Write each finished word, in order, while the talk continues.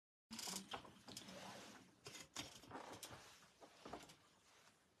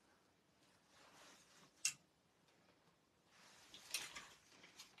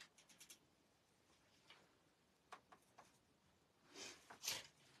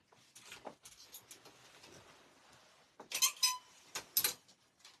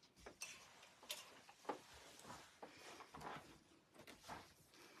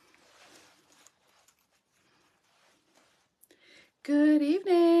Good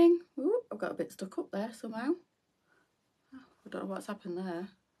evening. Ooh, I've got a bit stuck up there somehow. I don't know what's happened there.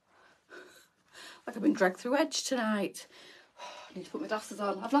 Like I've been dragged through edge tonight. I need to put my glasses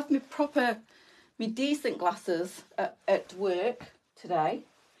on. I've left me decent glasses at work today.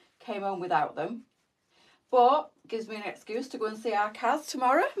 Came home without them. But gives me an excuse to go and see our Kaz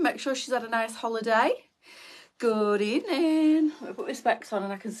tomorrow. Make sure she's had a nice holiday. Good evening. Let me put my specs on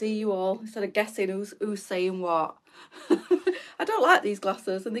and I can see you all instead of guessing who's saying what. I don't like these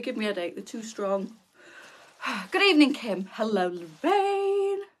glasses and they give me a headache. They're too strong. Good evening, Kim. Hello,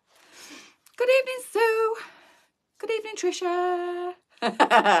 Lorraine. Good evening, Sue. Good evening, Trisha.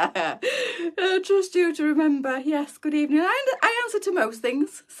 I trust you to remember. Yes, good evening. I answer to most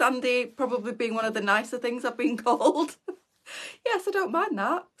things. Sandy probably being one of the nicer things I've been called. Yes, I don't mind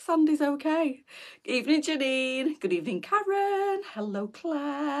that. Sandy's okay. Good evening, Janine. Good evening, Karen. Hello,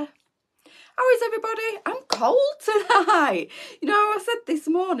 Claire. How is everybody? I'm cold tonight. You know, I said this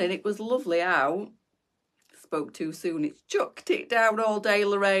morning it was lovely out. Spoke too soon. It's chucked it down all day,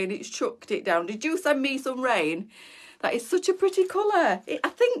 Lorraine. It's chucked it down. Did you send me some rain? That is such a pretty colour. I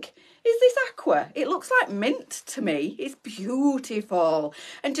think, is this aqua? It looks like mint to me. It's beautiful.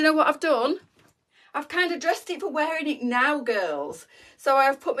 And do you know what I've done? I've kind of dressed it for wearing it now, girls. So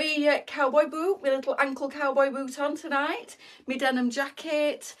I've put my cowboy boot, my little ankle cowboy boot on tonight. My denim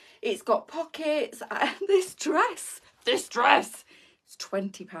jacket. It's got pockets. And this dress, it's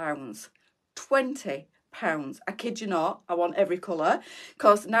 £20. £20. I kid you not. I want every colour.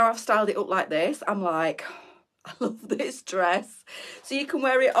 Because now I've styled it up like this, I'm like, I love this dress. So you can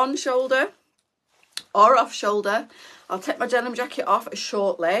wear it on shoulder or off shoulder. I'll take my denim jacket off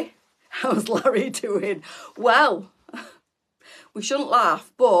shortly. How's Larry doing? Well, we shouldn't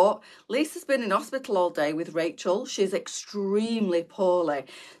laugh, but Lisa's been in hospital all day with Rachel. She's extremely poorly.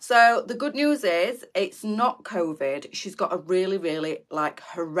 So the good news is it's not COVID. She's got a really, really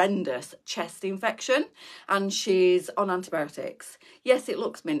horrendous chest infection and she's on antibiotics. Yes, it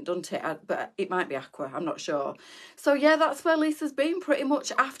looks mint, doesn't it? But it might be aqua, I'm not sure. So yeah, that's where Lisa's been pretty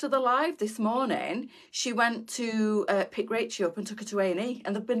much after the live this morning. She went to pick Rachel up and took her to A&E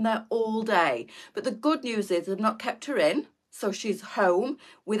and they've been there all day. But the good news is they've not kept her in. So she's home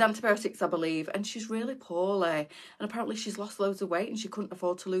with antibiotics, I believe, and she's really poorly. And apparently she's lost loads of weight and she couldn't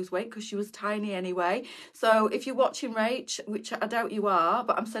afford to lose weight because she was tiny anyway. So if you're watching Rach, which I doubt you are,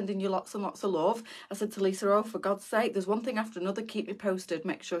 but I'm sending you lots and lots of love. I said to Lisa, oh, for God's sake, there's one thing after another. Keep me posted.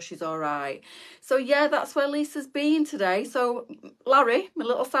 Make sure she's all right. So yeah, that's where Lisa's been today. So Larry, my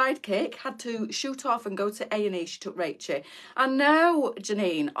little sidekick, had to shoot off and go to A&E. She took Rachel. And now,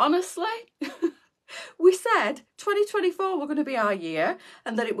 Janine, honestly... We said 2024 were going to be our year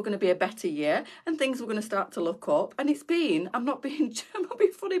and that it were going to be a better year and things were going to start to look up. And it's been, I'm not being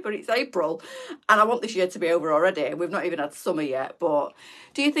funny, but it's April and I want this year to be over already. We've not even had summer yet. But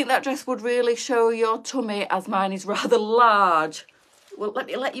do you think that dress would really show your tummy as mine is rather large? Well, let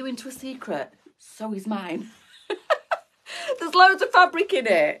me let you into a secret. So is mine. There's loads of fabric in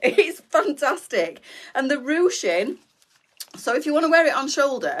it. It's fantastic. And the ruching, so if you want to wear it on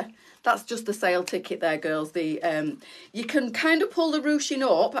shoulder... That's just the sale ticket there, girls. You can kind of pull the ruching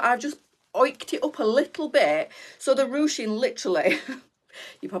up. I've just oiked it up a little bit. So the ruching literally,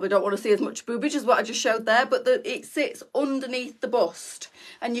 you probably don't want to see as much boobage as what I just showed there, but it sits underneath the bust.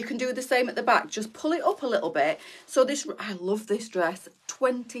 And you can do the same at the back. Just pull it up a little bit. So I love this dress.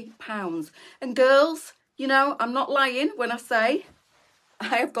 £20. And girls, you know, I'm not lying when I say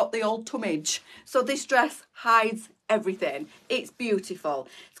I have got the old tummage. So this dress hides everything. It's beautiful.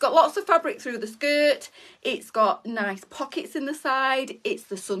 It's got lots of fabric through the skirt. It's got nice pockets in the side. It's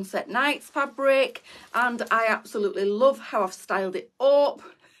the Sunset Nights fabric. And I absolutely love how I've styled it up.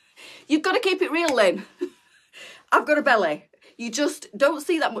 You've got to keep it real, Lynn. I've got a belly. You just don't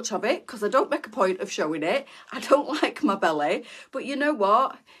see that much of it because I don't make a point of showing it. I don't like my belly. But you know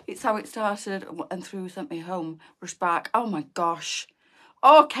what? It's how it started. And Through sent me home. Rush back. Oh my gosh.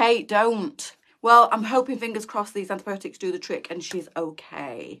 Oh, Kate, don't. Well, I'm hoping, fingers crossed, these antibiotics do the trick and she's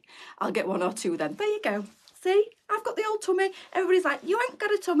okay. I'll get 1 or 2 then. There you go. See, I've got the old tummy. Everybody's like, you ain't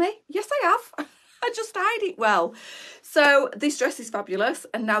got a tummy. Yes, I have. I just hide it well. So this dress is fabulous.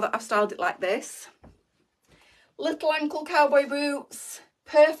 And now that I've styled it like this, little ankle cowboy boots,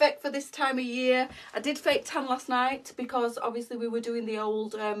 perfect for this time of year. I did fake tan last night because obviously we were doing the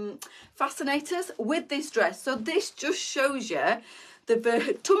old fascinators with this dress. So this just shows you the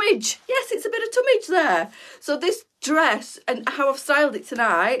tummage. Yes, it's a bit of tummage there. So this dress and how I've styled it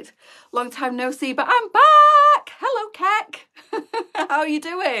tonight, long time no see, but I'm back. Hello, Keck. How are you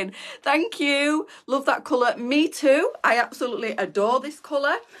doing? Thank you. Love that colour. Me too. I absolutely adore this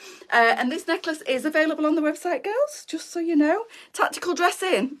colour. And this necklace is available on the website, girls, just so you know. Tactical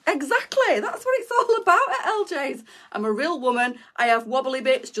dressing. Exactly. That's what it's all about at LJ's. I'm a real woman. I have wobbly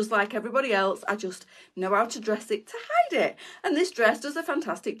bits just like everybody else. I just know how to dress it to hide it. And this dress does a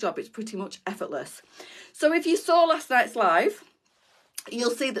fantastic job. It's pretty much effortless. So if you saw last night's live,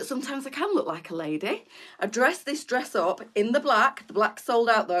 you'll see that sometimes I can look like a lady. I dressed this dress up in the black. The black's sold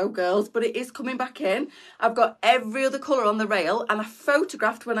out though, girls, but it is coming back in. I've got every other colour on the rail, and I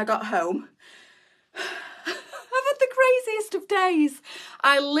photographed when I got home. I've had the craziest of days.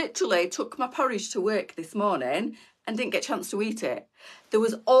 I literally took my porridge to work this morning and didn't get a chance to eat it. There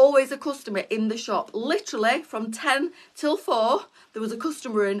was always a customer in the shop, literally from 10 till 4. There was a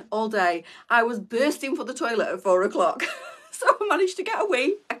customer in all day. I was bursting for the toilet at 4 o'clock. So I managed to get a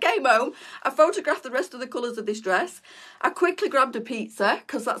wee. I came home, I photographed the rest of the colours of this dress. I quickly grabbed a pizza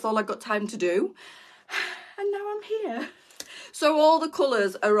because that's all I got time to do. And now I'm here. So all the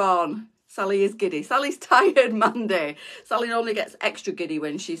colours are on. Sally is giddy. Sally's tired Monday. Sally normally gets extra giddy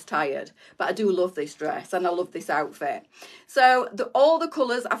when she's tired. But I do love this dress and I love this outfit. So all the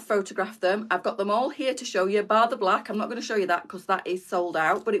colours, I've photographed them. I've got them all here to show you, bar the black. I'm not going to show you that because that is sold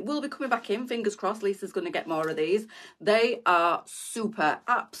out. But it will be coming back in. Fingers crossed, Lisa's going to get more of these. They are super.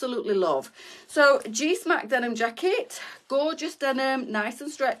 Absolutely love. So G-Smack denim jacket. Gorgeous denim, nice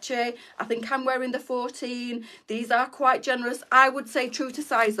and stretchy. I think I'm wearing the 14. These are quite generous. I would say true to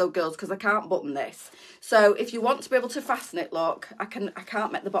size though, girls, because I can't button this. So if you want to be able to fasten it, look, I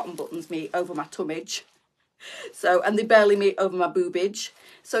can't make the bottom buttons meet over my tummage. So, and they barely meet over my boobage.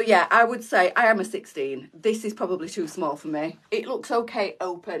 So yeah, I would say I am a 16. This is probably too small for me. It looks okay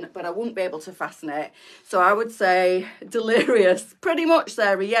open, but I wouldn't be able to fasten it. So I would say delirious. Pretty much,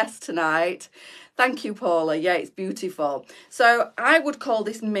 Sarah, yes, tonight. Thank you, Paula. Yeah, it's beautiful. So I would call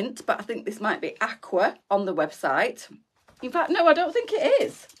this mint, but I think this might be aqua on the website. In fact, no, I don't think it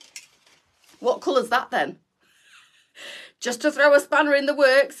is. What colour's that then? Just to throw a spanner in the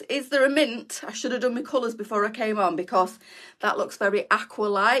works, is there a mint? I should have done my colours before I came on because that looks very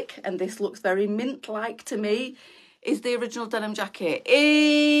aqua-like and this looks very mint-like to me. Is the original denim jacket?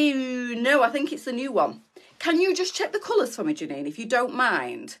 No, I think it's the new one. Can you just check the colours for me, Janine, if you don't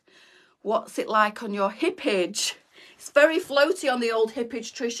mind? What's it like on your hippage? It's very floaty on the old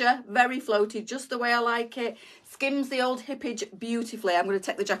hippage, Trisha. Very floaty, just the way I like it. Skims the old hippage beautifully. I'm going to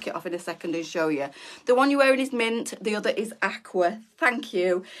take the jacket off in a second and show you. The one you're wearing is mint. The other is aqua. Thank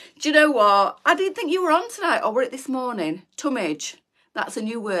you. Do you know what? I didn't think you were on tonight, or were it this morning? Tummage. That's a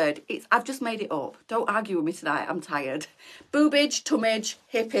new word. I've just made it up. Don't argue with me tonight. I'm tired. Boobage, tummage,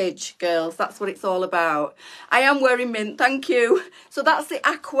 hippage, girls. That's what it's all about. I am wearing mint. Thank you. So that's the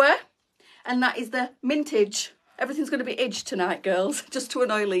aqua. And that is the mintage. Everything's going to be edged tonight, girls, just to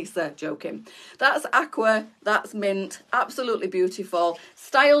annoy Lisa. Joking. That's aqua, that's mint, absolutely beautiful.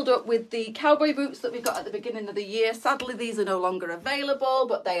 Styled up with the cowboy boots that we got at the beginning of the year. Sadly, these are no longer available,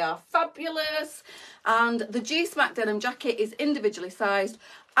 but they are fabulous. And the G-Smack denim jacket is individually sized.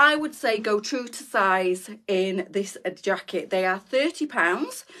 I would say go true to size in this jacket. They are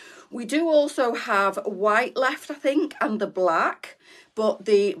 £30. We do also have white left, I think, and the black, but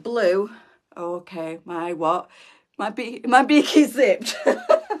the blue... Okay, my beak is zipped.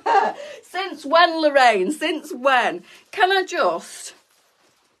 Since when, Lorraine? Since when? Can I just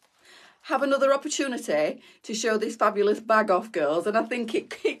have another opportunity to show this fabulous bag off, girls? And I think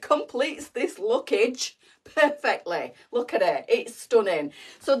it completes this lookage perfectly. Look at it. It's stunning.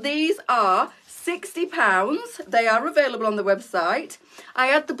 So these are £60. They are available on the website. I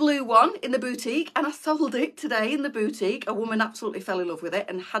had the blue one in the boutique and I sold it today in the boutique. A woman absolutely fell in love with it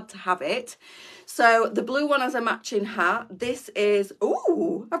and had to have it. So the blue one has a matching hat. This is,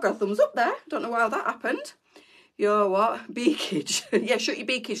 ooh, I've got a thumbs up there. Don't know how that happened. Your what? Beakage. Yeah, shut your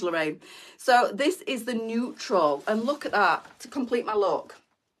beakage, Lorraine. So this is the neutral. And look at that to complete my look.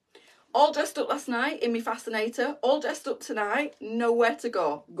 All dressed up last night in my fascinator. All dressed up tonight. Nowhere to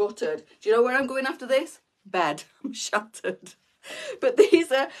go. Gutted. Do you know where I'm going after this? Bed. I'm shattered. But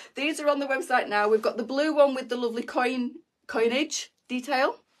these are on the website now. We've got the blue one with the lovely coinage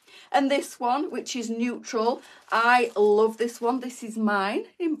detail. And this one, which is neutral. I love this one. This is mine.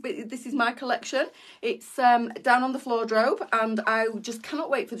 This is my collection. It's down on the wardrobe, and I just cannot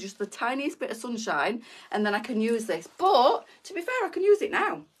wait for just the tiniest bit of sunshine, and then I can use this. But to be fair, I can use it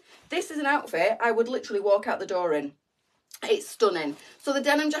now. This is an outfit I would literally walk out the door in. It's stunning. So the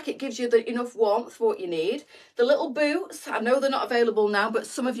denim jacket gives you enough warmth for what you need. The little boots, I know they're not available now, but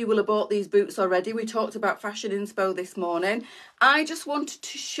some of you will have bought these boots already. We talked about Fashion Inspo this morning. I just wanted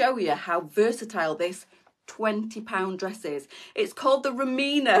to show you how versatile this £20 dresses. It's called the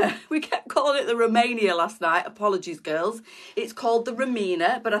Romina. We kept calling it the Romania last night. Apologies, girls. It's called the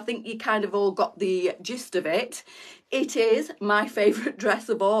Romina, but I think you kind of all got the gist of it. It is my favourite dress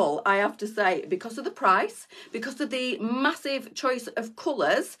of all, I have to say, because of the price, because of the massive choice of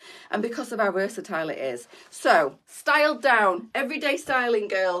colours, and because of how versatile it is. So, styled down, everyday styling,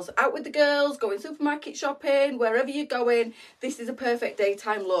 girls. Out with the girls, going supermarket shopping, wherever you're going, this is a perfect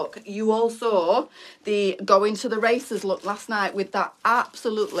daytime look. You all saw the going to the races look last night with that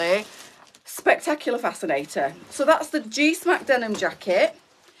absolutely spectacular fascinator. So that's the G-Smack denim jacket.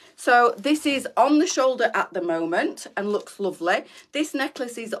 So this is on the shoulder at the moment and looks lovely. This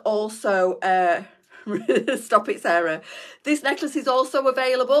necklace is also, stop it, Sarah. This necklace is also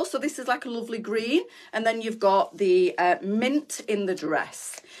available. So this is like a lovely green. And then you've got the mint in the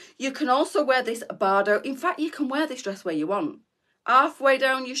dress. You can also wear this bardo. In fact, you can wear this dress where you want. Halfway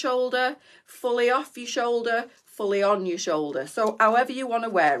down your shoulder, fully off your shoulder, fully on your shoulder. So however you want to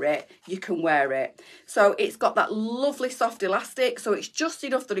wear it, you can wear it. So it's got that lovely soft elastic, so it's just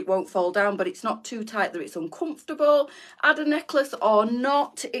enough that it won't fall down, but it's not too tight that it's uncomfortable. Add a necklace or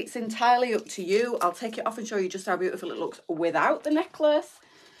not, it's entirely up to you. I'll take it off and show you just how beautiful it looks without the necklace.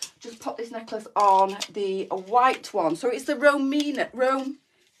 Just pop this necklace on the white one. So it's the Romina,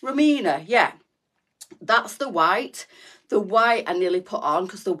 yeah. That's the white. The white I nearly put on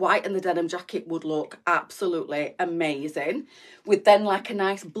because the white and the denim jacket would look absolutely amazing. With then like a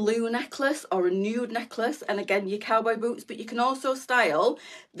nice blue necklace or a nude necklace. And again, your cowboy boots. But you can also style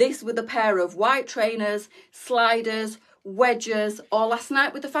this with a pair of white trainers, sliders, wedges, or last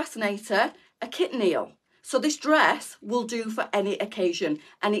night with the fascinator, a kitten heel. So this dress will do for any occasion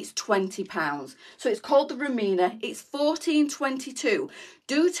and it's £20. So it's called the Romina. It's $14.22.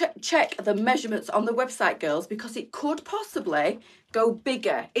 Do check the measurements on the website, girls, because it could possibly go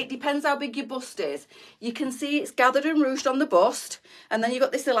bigger. It depends how big your bust is. You can see it's gathered and ruched on the bust, and then you've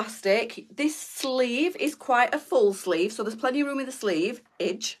got this elastic. This sleeve is quite a full sleeve, so there's plenty of room in the sleeve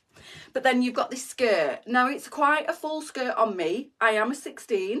edge. But then you've got this skirt. Now, it's quite a full skirt on me. I am a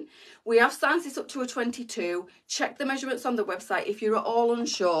 16. We have sized this up to a 22. Check the measurements on the website. If you're at all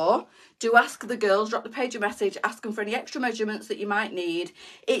unsure, do ask the girls. Drop the page a message. Ask them for any extra measurements that you might need.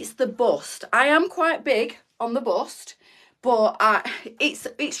 It's the bust. I am quite big on the bust, but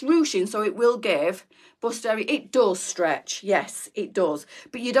it's ruching, so it will give bust area. It does stretch. Yes, it does.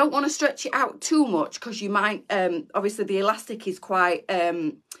 But you don't want to stretch it out too much because you might, obviously the elastic is quite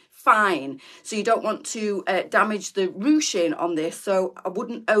fine, so you don't want to damage the ruching on this, so I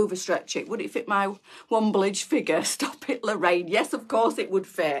wouldn't overstretch it. Would it fit my womblage figure? Stop it, Lorraine. Yes, of course it would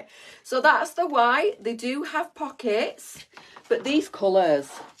fit. So that's the white. They do have pockets, but these colours,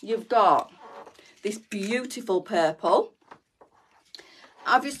 you've got this beautiful purple.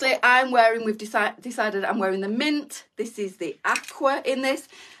 Obviously we've decided I'm wearing the mint. This is the aqua in this,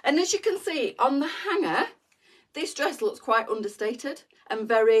 and as you can see on the hanger, this dress looks quite understated and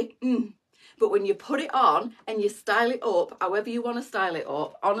very, but when you put it on and you style it up, however you want to style it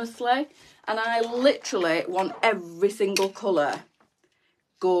up, honestly, and I literally want every single colour.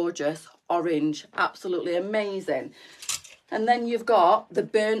 Gorgeous, orange, absolutely amazing. And then you've got the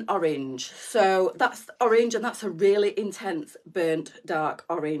burnt orange. So that's orange, and that's a really intense burnt dark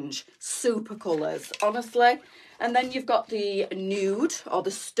orange. Super colours, honestly. And then you've got the nude or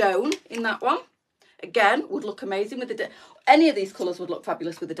the stone in that one. Again, would look amazing with the... Any of these colours would look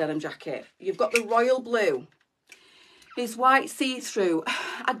fabulous with the denim jacket. You've got the royal blue. Is white see-through?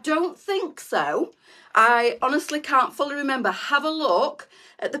 I don't think so. I honestly can't fully remember. Have a look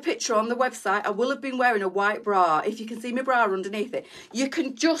at the picture on the website. I will have been wearing a white bra. If you can see my bra underneath it, you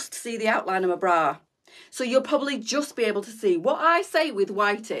can just see the outline of my bra. So you'll probably just be able to see. What I say with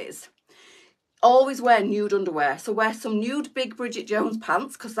white is, always wear nude underwear. So wear some nude big Bridget Jones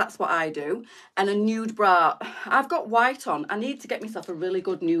pants, because that's what I do, and a nude bra. I've got white on. I need to get myself a really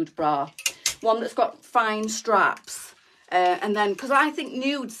good nude bra. One that's got fine straps. And then, because I think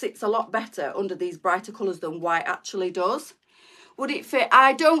nude sits a lot better under these brighter colours than white actually does. Would it fit?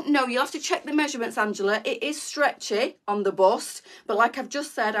 I don't know. You'll have to check the measurements, Angela. It is stretchy on the bust, but like I've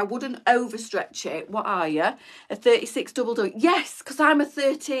just said, I wouldn't overstretch it. What are you? A 36 double D? Yes, because I'm a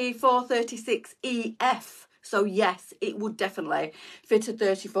 34, 36 EF. So yes, it would definitely fit a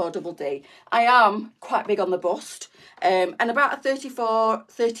 34 double D. I am quite big on the bust, and about a 34,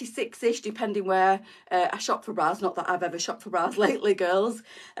 36-ish, depending where I shop for bras. Not that I've ever shopped for bras lately, girls.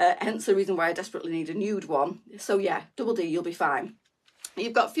 Hence the reason why I desperately need a nude one. So yeah, double D, you'll be fine.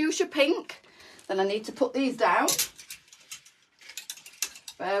 You've got fuchsia pink. Then I need to put these down.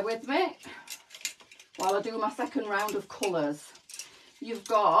 Bear with me while I do my second round of colours. you've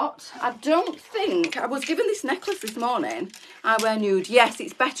got, I don't think, I was given this necklace this morning. I wear nude. Yes,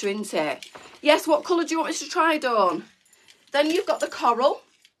 it's better, isn't it? Yes, what colour do you want me to try, Dawn? Then you've got the coral.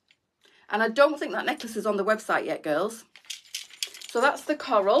 And I don't think that necklace is on the website yet, girls. So that's the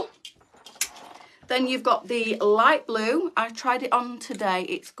coral. Then you've got the light blue. I tried it on today.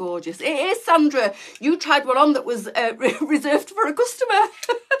 It's gorgeous. It is, Sandra. You tried one on that was reserved for a customer.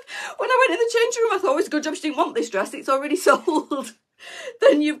 When I went in the change room, I thought, oh, it's a good job she didn't want this dress. It's already sold.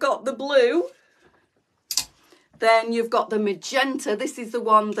 Then you've got the blue. Then you've got the magenta. This is the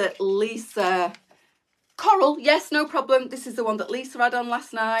one that Lisa... Coral, yes, no problem. This is the one that Lisa had on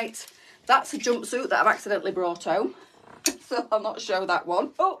last night. That's a jumpsuit that I've accidentally brought home. So I'll not show that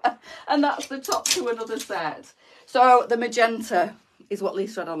one. Oh, and that's the top to another set. So the magenta is what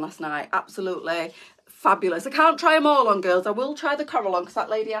Lisa had on last night. Absolutely fabulous. I can't try them all on, girls. I will try the coral on because that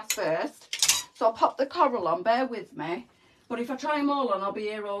lady asked first. So I'll pop the coral on, bear with me. But if I try them all on, I'll be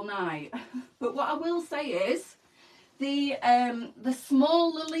here all night. But what I will say is the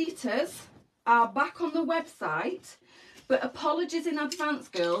small Lolitas are back on the website. But apologies in advance,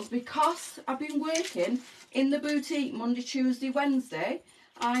 girls, because I've been working in the boutique Monday, Tuesday, Wednesday.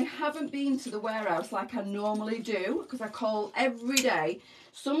 I haven't been to the warehouse like I normally do because I call every day,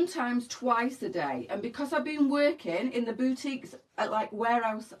 sometimes twice a day. And because I've been working in the boutiques at like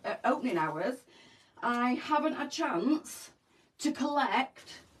warehouse opening hours, I haven't had a chance to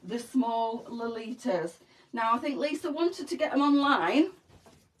collect the small Lolitas. Now, I think Lisa wanted to get them online.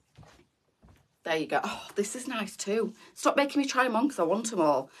 There you go. Oh, this is nice too. Stop making me try them on because I want them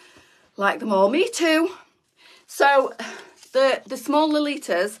all. Like them all. Me too. So the small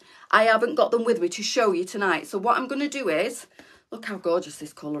Lolitas, I haven't got them with me to show you tonight. So what I'm going to do is, look how gorgeous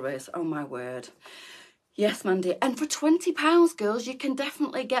this colour is. Oh my word. Yes, Mandy. And for £20, girls, you can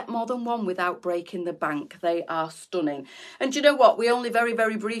definitely get more than one without breaking the bank. They are stunning. And do you know what? We only very,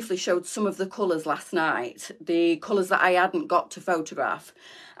 very briefly showed some of the colours last night. The colours that I hadn't got to photograph.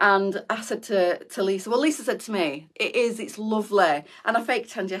 And I said to Lisa, well, Lisa said to me, it's lovely. And I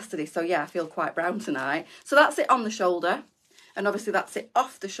faked tanned yesterday, so yeah, I feel quite brown tonight. So that's it on the shoulder. And obviously that's it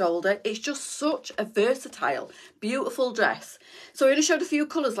off the shoulder. It's just such a versatile, beautiful dress. So we only showed a few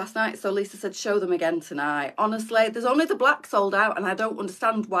colours last night, so Lisa said show them again tonight. Honestly, there's only the black sold out, and I don't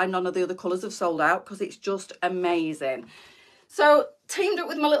understand why none of the other colours have sold out, because it's just amazing. So teamed up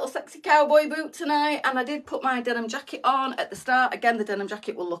with my little sexy cowboy boot tonight, and I did put my denim jacket on at the start. Again, the denim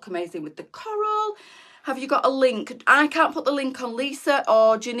jacket will look amazing with the coral. Have you got a link? I can't put the link on. Lisa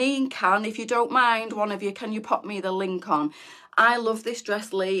or Janine can. If you don't mind, one of you, can you pop me the link on? I love this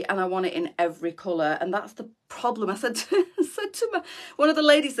dress, Lee, and I want it in every colour. And that's the problem. I said to one of the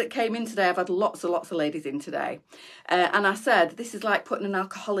ladies that came in today, I've had lots and lots of ladies in today. And I said, this is like putting an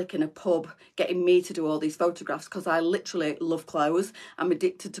alcoholic in a pub, getting me to do all these photographs, because I literally love clothes. I'm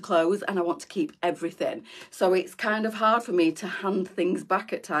addicted to clothes and I want to keep everything. So it's kind of hard for me to hand things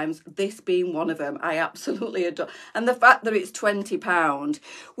back at times, this being one of them. I absolutely adore. And the fact that it's £20.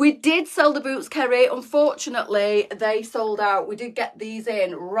 We did sell the boots, Kerry. Unfortunately, they sold out. We did get these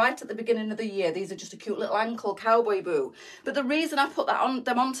in right at the beginning of the year. These are just a cute little ankle cowboy boot. But the reason I put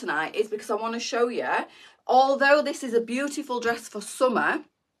them on tonight is because I want to show you, although this is a beautiful dress for summer,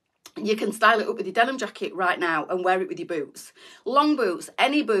 you can style it up with your denim jacket right now and wear it with your boots. Long boots,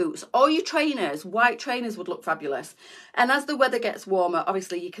 any boots, or your trainers. White trainers would look fabulous. And as the weather gets warmer,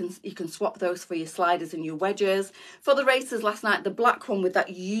 obviously you can swap those for your sliders and your wedges. For the racers last night, the black one with that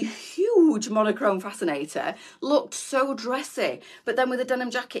huge monochrome fascinator looked so dressy. But then with the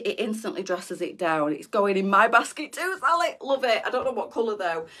denim jacket, it instantly dresses it down. It's going in my basket too, Sally. Love it. I don't know what colour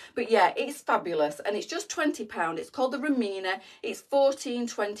though. But yeah, it's fabulous. And it's just £20. It's called the Ramina. It's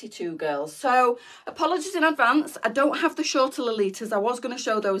 $14.22. Girls. So apologies in advance. I don't have the shorter Lolitas. I was going to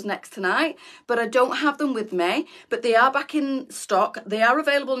show those next tonight, but I don't have them with me. But they are back in stock. They are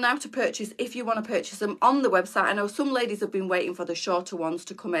available now to purchase if you want to purchase them on the website. I know some ladies have been waiting for the shorter ones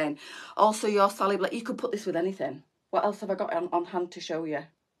to come in. Also, your Sally Black, you could put this with anything. What else have I got on hand to show you?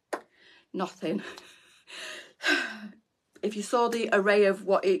 Nothing. If you saw the array of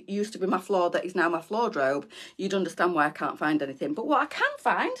what it used to be my floor that is now my wardrobe, you'd understand why I can't find anything. But what I can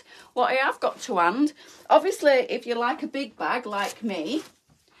find, what I have got to hand, obviously if you like a big bag like me,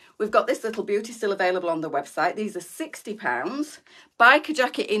 we've got this little beauty still available on the website. These are £60. Biker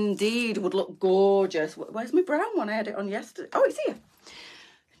jacket indeed would look gorgeous. Where's my brown one? I had it on yesterday. Oh, it's here.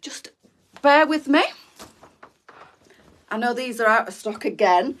 Just bear with me. I know these are out of stock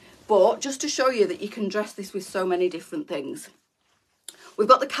again, but just to show you that you can dress this with so many different things. We've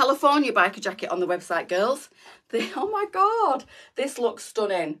got the California biker jacket on the website, girls. Oh my God, this looks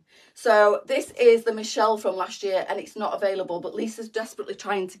stunning. So this is the Michelle from last year and it's not available, but Lisa's desperately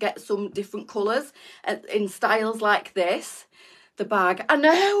trying to get some different colours in styles like this. The bag, I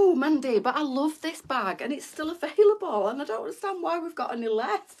know, Mandy, but I love this bag and it's still available and I don't understand why we've got any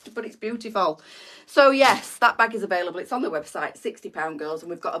left, but it's beautiful. So yes, that bag is available. It's on the website, £60, girls,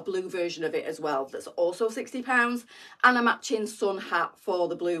 and we've got a blue version of it as well that's also £60 and a matching sun hat for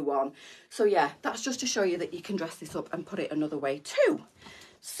the blue one. So yeah, that's just to show you that you can dress this up and put it another way too.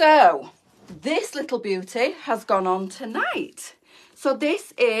 So this little beauty has gone on tonight. So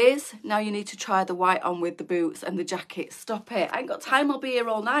this is, now you need to try the white on with the boots and the jacket. Stop it. I ain't got time. I'll be here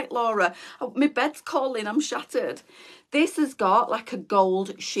all night, Laura. Oh, my bed's calling. I'm shattered. This has got like a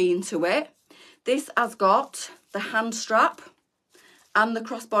gold sheen to it. This has got the hand strap and the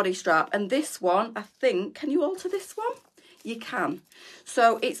crossbody strap. And this one, I think, can you alter this one? You can.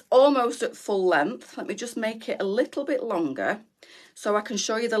 So it's almost at full length. Let me just make it a little bit longer so I can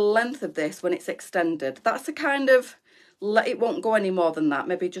show you the length of this when it's extended. That's a kind of... it won't go any more than that,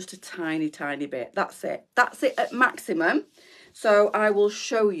 maybe just a tiny bit. That's it at maximum. So I will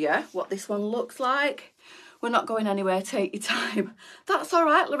show you what this one looks like. We're not going anywhere, take your time. That's all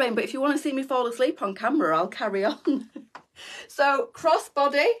right, Lorraine, but if you want to see me fall asleep on camera, I'll carry on. So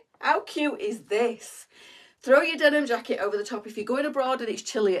crossbody, how cute is this? Throw your denim jacket over the top if you're going abroad and it's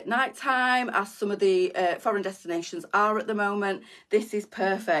chilly at night time, as some of the foreign destinations are at the moment. This is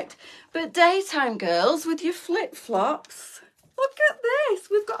perfect. But daytime, girls, with your flip-flops, look at this.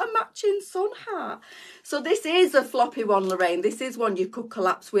 We've got a matching sun hat. So this is a floppy one, Lorraine. This is one you could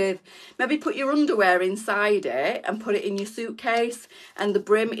collapse with. Maybe put your underwear inside it and put it in your suitcase. And the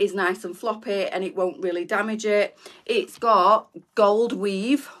brim is nice and floppy and it won't really damage it. It's got gold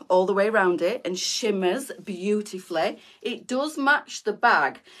weave all the way around it and shimmers beautifully. It does match the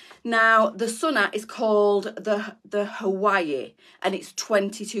bag. Now, the sun hat is called the Hawaii and it's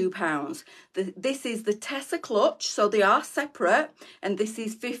 £22. This is the Tessa clutch, so they are separate, and this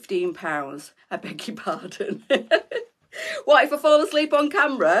is £15. I beg your pardon. What if I fall asleep on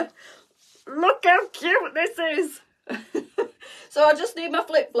camera? Look how cute this is. So I just need my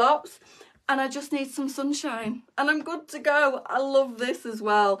flip-flops. And I just need some sunshine and I'm good to go. I love this as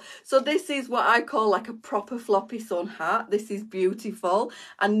well. So this is what I call like a proper floppy sun hat. This is beautiful.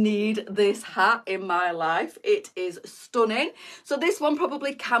 I need this hat in my life. It is stunning. So this one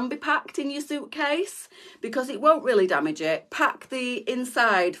probably can be packed in your suitcase because it won't really damage it. Pack the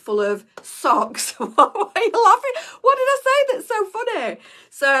inside full of socks. Why are you laughing? What did I say that's so funny?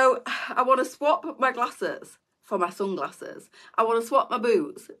 So I want to swap my glasses for my sunglasses. I want to swap my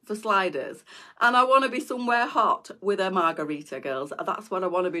boots for sliders. And I want to be somewhere hot with a margarita, girls. That's what I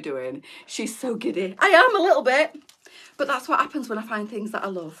want to be doing. She's so giddy. I am a little bit. But that's what happens when I find things that I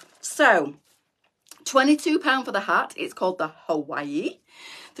love. So, £22 for the hat. It's called the Hawaii.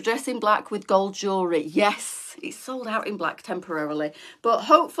 The dress in black with gold jewellery. Yes, it's sold out in black temporarily. But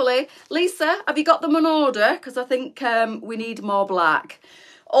hopefully, Lisa, have you got them on order? Because I think we need more black.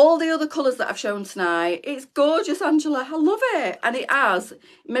 All the other colours that I've shown tonight, it's gorgeous, Angela. I love it. And it has,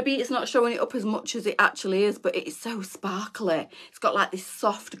 maybe it's not showing it up as much as it actually is, but it's so sparkly. It's got like this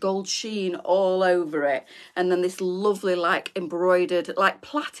soft gold sheen all over it. And then this lovely like embroidered, like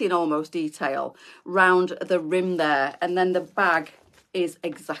platin almost detail round the rim there. And then the bag is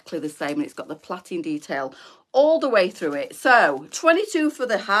exactly the same. And it's got the platin detail all the way through it. So 22 for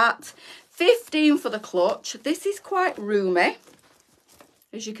the hat, 15 for the clutch. This is quite roomy.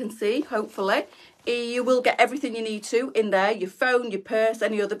 As you can see, hopefully, you will get everything you need to in there. Your phone, your purse,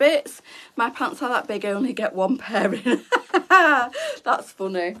 any other bits. My pants are that big, I only get one pair in. That's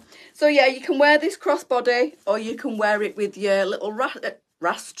funny. So yeah, you can wear this crossbody or you can wear it with your little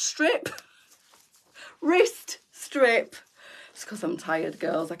wrist strip. It's because I'm tired,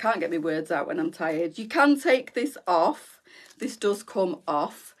 girls. I can't get my words out when I'm tired. You can take this off. This does come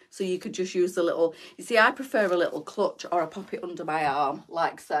off. So you could just use the little, you see, I prefer a little clutch or I pop it under my arm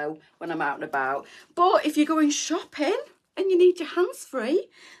like so when I'm out and about. But if you're going shopping and you need your hands free,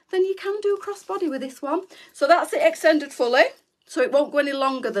 then you can do a crossbody with this one. So that's it extended fully. So it won't go any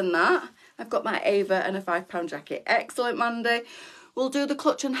longer than that. I've got my Ava and a £5 jacket. Excellent, Mandy. We'll do the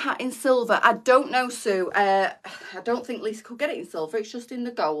clutch and hat in silver. I don't know, Sue. I don't think Lisa could get it in silver. It's just in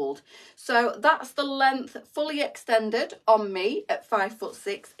the gold. So that's the length fully extended on me at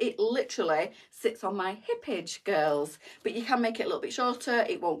 5'6". It literally sits on my hippage, girls. But you can make it a little bit shorter.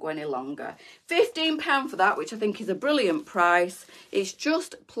 It won't go any longer. £15 for that, which I think is a brilliant price. It's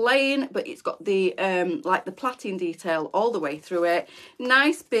just plain, but it's got the like the platin detail all the way through it.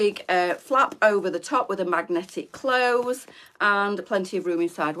 Nice big flap over the top with a magnetic close. And and plenty of room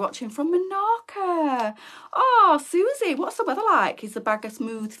inside. Watching from Menorca. Oh, Susie, what's the weather like? Is the bag a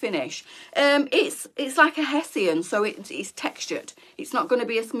smooth finish? It's like a Hessian, so it's textured. It's not going to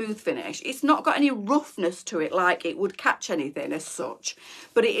be a smooth finish. It's not got any roughness to it like it would catch anything as such,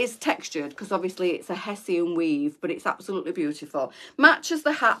 but it is textured because obviously it's a Hessian weave, but it's absolutely beautiful. Matches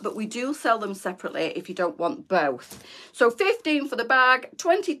the hat, but we do sell them separately if you don't want both. So 15 for the bag,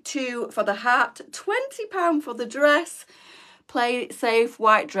 22 for the hat, £20 for the dress. Play it safe,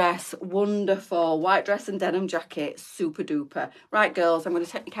 white dress, wonderful. White dress and denim jacket, super duper. Right, girls, I'm going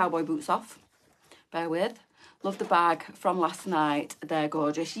to take my cowboy boots off. Bear with. Love the bag from last night. They're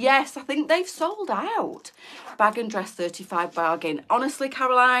gorgeous. Yes, I think they've sold out. Bag and dress 35 bargain. Honestly,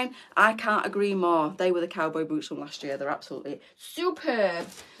 Caroline, I can't agree more. They were the cowboy boots from last year. They're absolutely superb.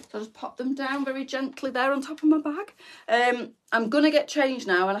 So I'll just pop them down very gently there on top of my bag. I'm going to get changed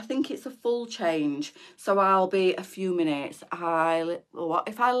now, and I think it's a full change. So I'll be a few minutes. If I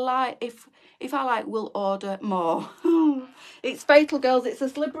like, we'll order more. It's fatal, girls. It's a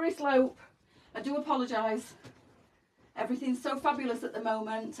slippery slope. I do apologise. Everything's so fabulous at the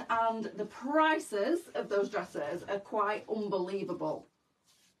moment, and the prices of those dresses are quite unbelievable.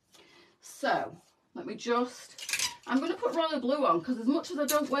 So let me I'm going to put royal blue on, because as much as I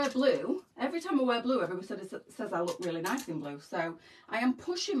don't wear blue, every time I wear blue, everybody says I look really nice in blue. So I am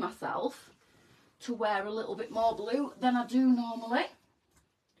pushing myself to wear a little bit more blue than I do normally.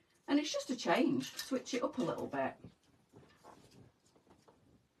 And it's just a change, switch it up a little bit.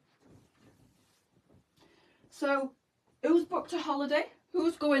 So who's booked a holiday?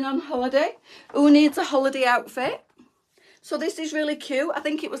 Who's going on holiday? Who needs a holiday outfit? So this is really cute. I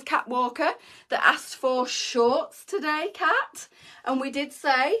think it was Kat Walker that asked for shorts today, Kat. And we did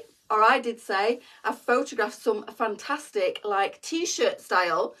say, or I did say, I've photographed some fantastic like t-shirt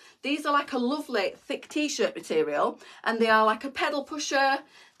style. These are like a lovely thick t-shirt material, and they are like a pedal pusher.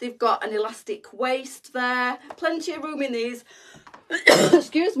 They've got an elastic waist there. Plenty of room in these.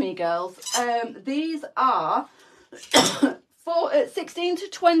 Excuse me, girls. These are 16 to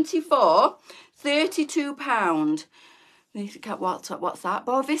 24, £32. What's that?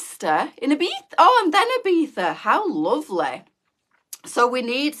 Boa Vista in Ibiza. Oh, and then Ibiza. How lovely. So we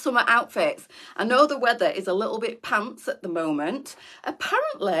need summer outfits. I know the weather is a little bit pants at the moment.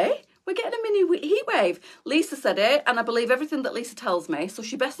 Apparently, we're getting a mini heat wave. Lisa said it, and I believe everything that Lisa tells me, so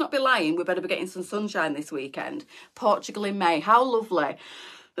she best not be lying. We better be getting some sunshine this weekend. Portugal in May. How lovely.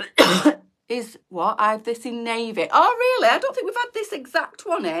 Is what? I have this in navy. Oh, really? I don't think we've had this exact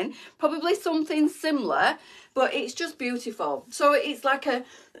one in. Probably something similar, but it's just beautiful. So it's like a,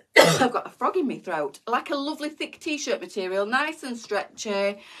 I've got a frog in my throat, like a lovely thick t-shirt material, nice and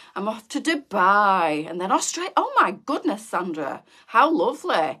stretchy. I'm off to Dubai and then Australia. Oh my goodness, Sandra, how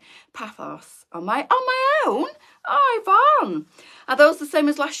lovely. Paphos on my own. Oh, Yvonne. Are those the same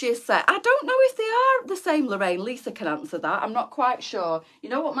as last year's set? I don't know if they are the same, Lorraine. Lisa can answer that. I'm not quite sure. You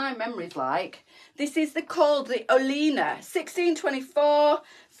know what my memory's like? This is called the Olena. 1624,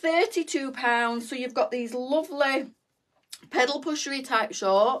 £32. So you've got these lovely pedal pushery type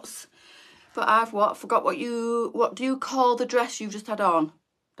shorts. But I've forgot what do you call the dress you've just had on?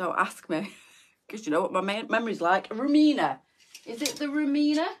 Don't ask me. Because you know what my memory's like. Rumina. Is it the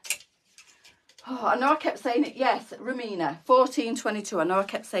Rumina? Oh, I know I kept saying it. Yes, Rumina, 1422. I know I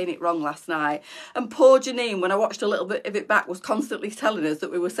kept saying it wrong last night. And poor Janine, when I watched a little bit of it back, was constantly telling us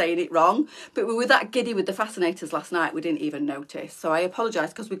that we were saying it wrong. But we were that giddy with the fascinators last night, we didn't even notice. So I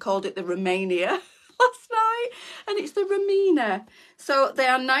apologise, because we called it the Romania last night, and it's the Rumina. So they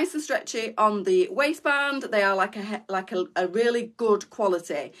are nice and stretchy on the waistband. They are like a really good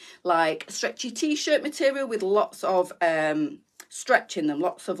quality, like stretchy t-shirt material with lots of stretch in them,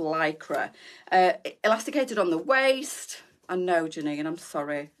 lots of lycra, elasticated on the waist. I know, Janine, I'm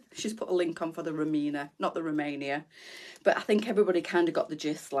sorry, she's put a link on for the Romania, not the Romania, but I think everybody kind of got the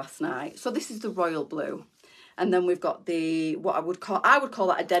gist last night. So this is the royal blue, and then we've got the I would call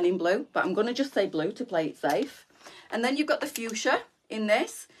that a denim blue, but I'm going to just say blue to play it safe. And then you've got the fuchsia in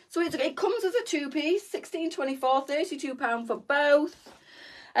this. So it comes as a two-piece, 1624, £32 for both.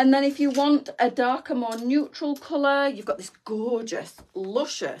 And then if you want a darker, more neutral colour, you've got this gorgeous,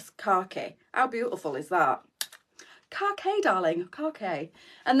 luscious khaki. How beautiful is that? Khaki, darling, khaki.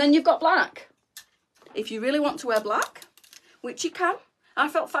 And then you've got black. If you really want to wear black, which you can. I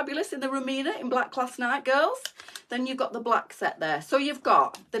felt fabulous in the Romina in black last night, girls. Then you've got the black set there. So you've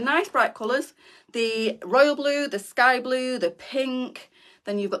got the nice bright colours, the royal blue, the sky blue, the pink.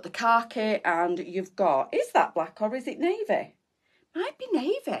 Then you've got the khaki, and you've got, is that black or is it navy? Might be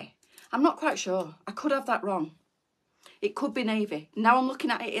navy. I'm not quite sure. I could have that wrong. It could be navy. Now I'm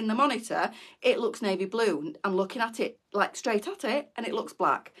looking at it in the monitor, it looks navy blue. I'm looking at it, like straight at it, and it looks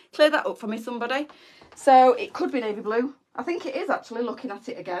black. Clear that up for me, somebody. So it could be navy blue. I think it is actually, looking at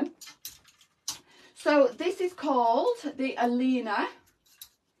it again. So this is called the Alina.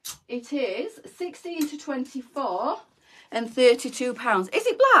 It is 16 to 24 and £32. Is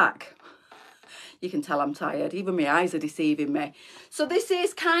it black? You can tell I'm tired. Even my eyes are deceiving me. So this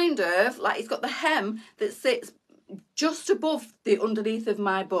is kind of like, it's got the hem that sits just above the underneath of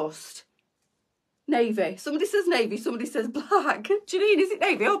my bust. Navy. Somebody says navy, somebody says black. Janine, is it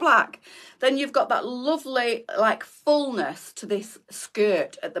navy or black? Then you've got that lovely like fullness to this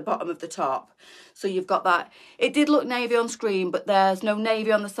skirt at the bottom of the top. So you've got that. It did look navy on screen, but there's no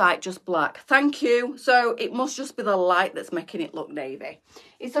navy on the site, just black. Thank you. So it must just be the light that's making it look navy.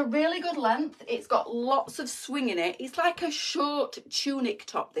 It's a really good length. It's got lots of swing in it. It's like a short tunic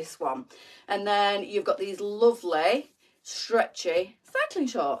top, this one. And then you've got these lovely stretchy cycling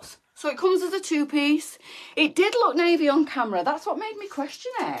shorts. So it comes as a two-piece. It did look navy on camera. That's what made me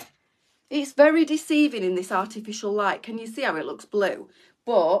question it. It's very deceiving in this artificial light. Can you see how it looks blue?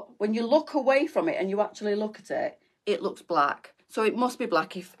 But when you look away from it and you actually look at it, it looks black. So it must be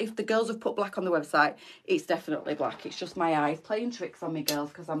black. If the girls have put black on the website, it's definitely black. It's just my eyes playing tricks on me, girls,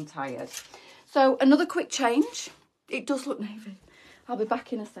 because I'm tired. So another quick change. It does look navy. I'll be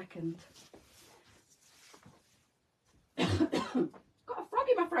back in a second. Got a frog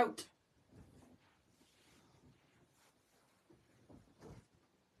in my throat.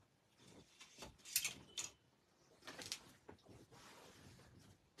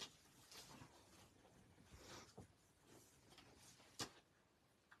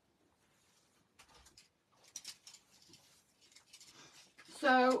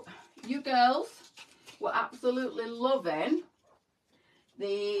 So you girls were absolutely loving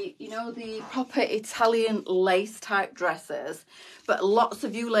the, you know, the proper Italian lace type dresses. But lots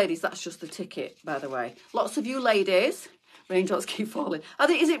of you ladies, that's just the ticket, by the way. Lots of you ladies, raindrops keep falling.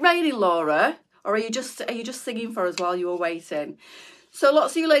 Is it raining, Laura? Or are you just singing for us while you were waiting? So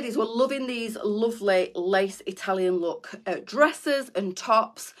lots of you ladies were loving these lovely lace Italian look dresses and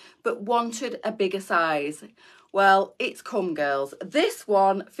tops, but wanted a bigger size. Well, it's come, girls. This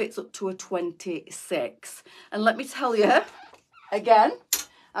one fits up to a 26. And let me tell you, again,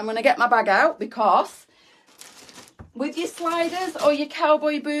 I'm going to get my bag out because with your sliders or your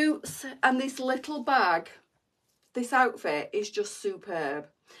cowboy boots and this little bag, this outfit is just superb.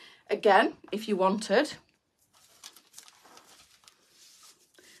 Again, if you wanted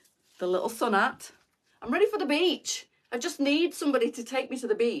the little sun hat, I'm ready for the beach. I just need somebody to take me to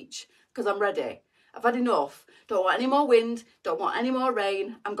the beach because I'm ready. I've had enough. Don't want any more wind. Don't want any more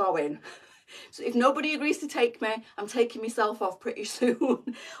rain. I'm going. So if nobody agrees to take me, I'm taking myself off pretty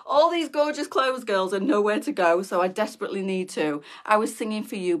soon. All these gorgeous clothes, girls, are nowhere to go, so I desperately need to. I was singing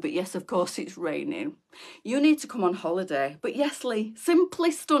for you, but yes, of course, it's raining. You need to come on holiday. But yes, Lee,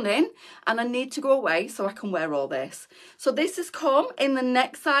 simply stunning, and I need to go away so I can wear all this. So this has come in the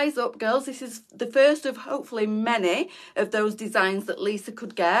next size up, girls. This is the first of hopefully many of those designs that Lisa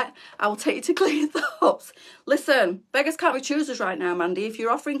could get. I will take you to Cleethorpes. Listen, beggars can't be choosers right now, Mandy. If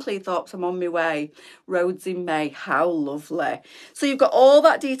you're offering Cleethorpes, I'm on my way. Roads in May, how lovely. So you've got all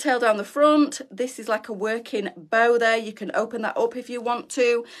that detail down the front. This is like a working bow there. You can open that up if you want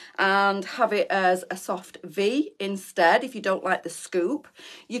to and have it as a soft V instead if you don't like the scoop.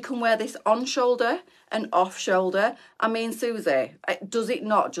 You can wear this on shoulder and off shoulder. I mean, Susie, does it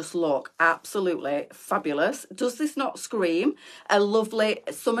not just look absolutely fabulous? Does this not scream a lovely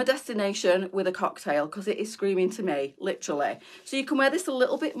summer destination with a cocktail? Because it is screaming to me, literally. So you can wear this a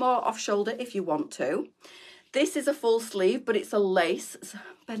little bit more off shoulder if you want to. This is a full sleeve, but it's a lace. It's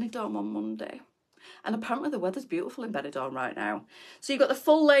Benidorm on Monday. And apparently the weather's beautiful in Benidorm right now. So you've got the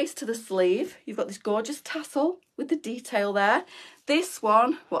full lace to the sleeve. You've got this gorgeous tassel with the detail there. This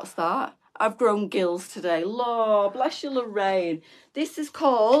one, what's that? I've grown gills today. Lord, bless you, Lorraine. This is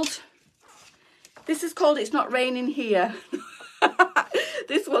called, It's Not Raining Here.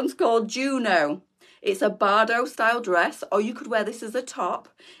 This one's called Juno. It's a Bardo style dress, or you could wear this as a top.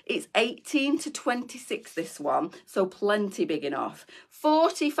 It's 18 to 26, this one, so plenty big enough.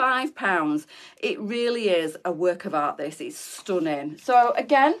 £45. It really is a work of art, this. It's stunning. So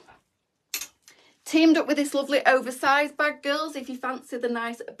again, teamed up with this lovely oversized bag, girls. If you fancy the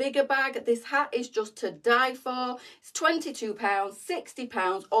nice bigger bag, this hat is just to die for. It's £22,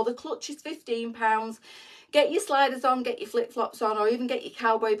 £60, or the clutch is £15. Get your sliders on, get your flip-flops on, or even get your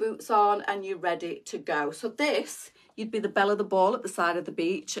cowboy boots on, and you're ready to go. So this, you'd be the belle of the ball at the side of the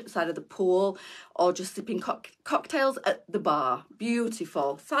beach, at the side of the pool, or just sipping cocktails at the bar.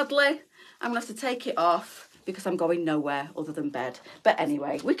 Beautiful. Sadly, I'm going to have to take it off because I'm going nowhere other than bed. But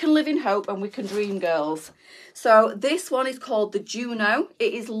anyway, we can live in hope and we can dream, girls. So this one is called the Juno.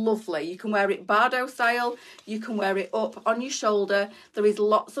 It is lovely. You can wear it Bardo style. You can wear it up on your shoulder. There is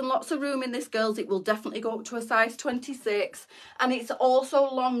lots and lots of room in this, girls. It will definitely go up to a size 26. And it's also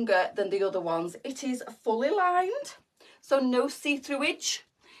longer than the other ones. It is fully lined, so no see-throughage.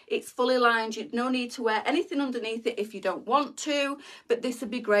 It's fully lined. You'd no need to wear anything underneath it if you don't want to, but this would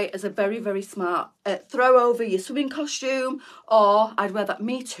be great as a very, very smart throw over your swimming costume, or I'd wear that.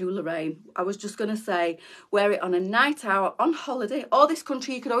 Me too, Lorraine. I was just going to say, wear it on a night out, on holiday, or this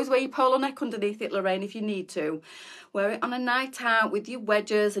country. You could always wear your polo neck underneath it, Lorraine, if you need to. Wear it on a night out with your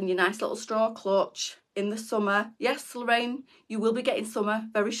wedges and your nice little straw clutch. In the summer. Yes, Lorraine, you will be getting summer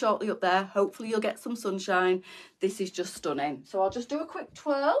very shortly up there. Hopefully you'll get some sunshine. This is just stunning. So I'll just do a quick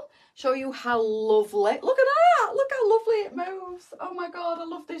twirl, show you how lovely. Look at that. Look how lovely it moves. Oh my God, I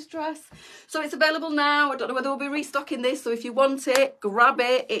love this dress. So it's available now. I don't know whether we'll be restocking this. So if you want it, grab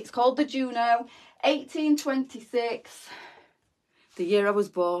it. It's called the Juno, 1826, the year I was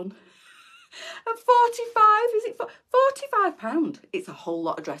born. And 45, is it £45? It's a whole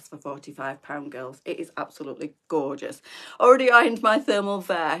lot of dress for £45, girls. It is absolutely gorgeous. Already ironed my thermal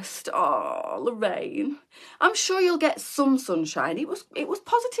vest. Oh, Lorraine. I'm sure you'll get some sunshine. It was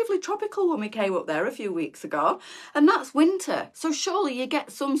positively tropical when we came up there a few weeks ago, and that's winter. So surely you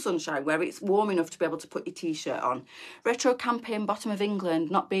get some sunshine where it's warm enough to be able to put your t-shirt on. Retro camping, bottom of England,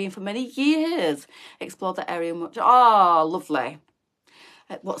 not been for many years. Explored the area much. Oh, lovely.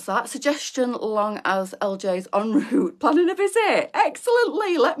 What's that? Suggestion long as LJ's en route. Planning a visit.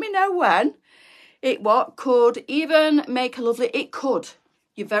 Excellently. Let me know when. It what? Could even make a lovely... It could.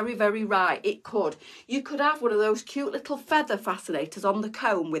 You're very, very right. It could. You could have one of those cute little feather fascinators on the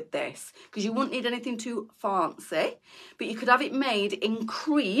comb with this, because you wouldn't need anything too fancy. But you could have it made in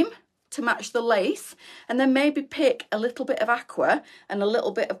cream to match the lace, and then maybe pick a little bit of aqua and a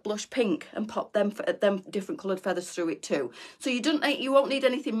little bit of blush pink and pop them different coloured feathers through it too. So you won't need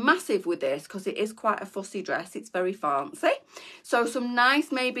anything massive with this, because it is quite a fussy dress. It's very fancy. So some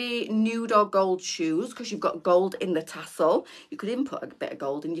nice maybe nude or gold shoes, because you've got gold in the tassel. You could even put a bit of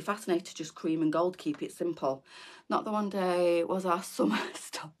gold in your fascinator, just cream and gold, keep it simple. Not the one day was our summer.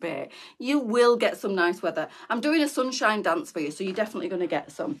 Stop it. You will get some nice weather. I'm doing a sunshine dance for you, so you're definitely going to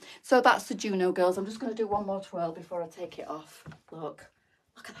get some. So that's the Juno, girls. I'm just going to do one more twirl before I take it off. Look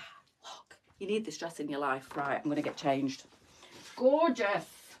at that. Look. You need this dress in your life. Right, I'm going to get changed. Gorgeous.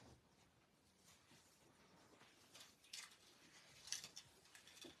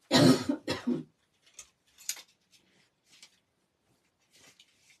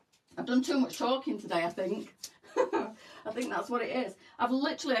 I've done too much talking today, I think. I think that's what it is. I've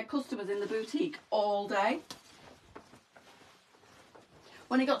literally had customers in the boutique all day.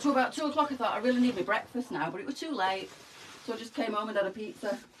 When it got to about 2 o'clock, I thought I really need my breakfast now, but it was too late. So I just came home and had a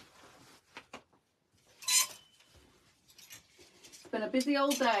pizza. It's been a busy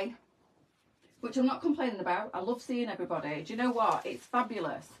old day, which I'm not complaining about. I love seeing everybody. Do you know what? It's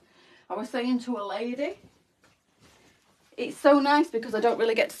fabulous. I was saying to a lady, it's so nice because I don't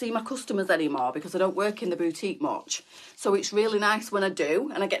really get to see my customers anymore because I don't work in the boutique much. So it's really nice when I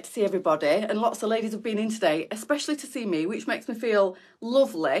do and I get to see everybody. And lots of ladies have been in today, especially to see me, which makes me feel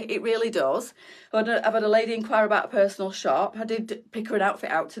lovely. It really does. I've had a lady inquire about a personal shop. I did pick her an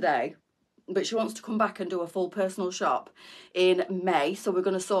outfit out today, but she wants to come back and do a full personal shop in May. So we're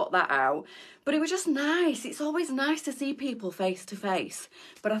going to sort that out. But it was just nice. It's always nice to see people face to face.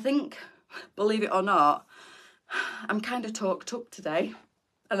 But I think, believe it or not, I'm kind of talked up today.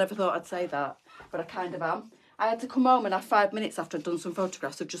 I never thought I'd say that, but I kind of am. I had to come home and have 5 minutes after I'd done some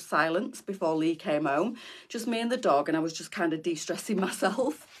photographs of just silence before Lee came home. Just me and the dog, and I was just kind of de-stressing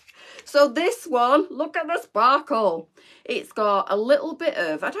myself. So this one, look at the sparkle. It's got a little bit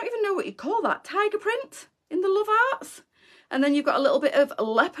of, I don't even know what you call that, tiger print in the Love Arts. And then you've got a little bit of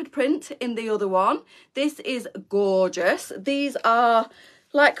leopard print in the other one. This is gorgeous. These are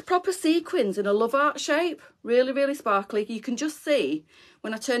like proper sequins in a Love Art shape. Really, really sparkly. You can just see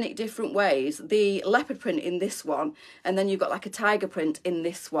when I turn it different ways, the leopard print in this one, and then you've got like a tiger print in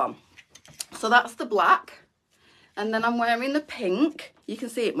this one. So that's the black. And then I'm wearing the pink. You can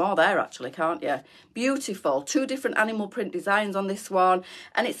see it more there actually, can't you? Beautiful. 2 different animal print designs on this one.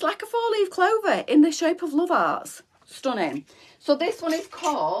 And it's like a 4-leaf clover in the shape of Love Arts. Stunning. So this one is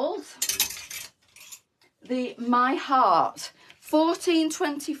called the My Heart.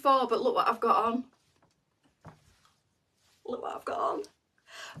 $14.24, but look what I've got on. Look what I've got on.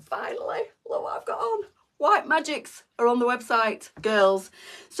 Finally, look what I've got on. White Magics are on the website, girls.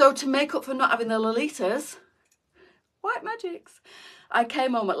 So to make up for not having the Lolitas, White Magics. I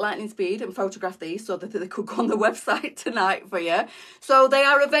came home at lightning speed and photographed these so that they could go on the website tonight for you. So they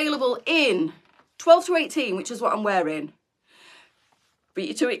are available in 12 to 18, which is what I'm wearing. Beat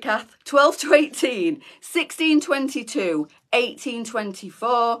you to it, Kath. 12 to 18, 16.22,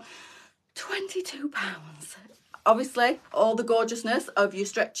 18.24, £22. Obviously, all the gorgeousness of your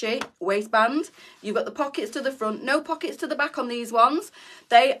stretchy waistband. You've got the pockets to the front, no pockets to the back on these ones.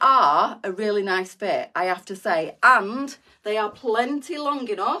 They are a really nice fit, I have to say. And they are plenty long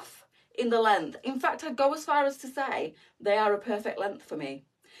enough in the length. In fact, I'd go as far as to say they are a perfect length for me.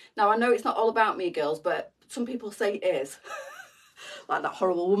 Now, I know it's not all about me, girls, but some people say it is. Like that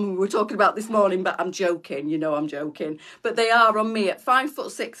horrible woman we were talking about this morning, but I'm joking, you know I'm joking. But they are on me at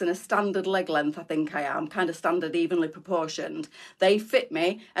 5'6" and a standard leg length, I think I am, kind of standard, evenly proportioned. They fit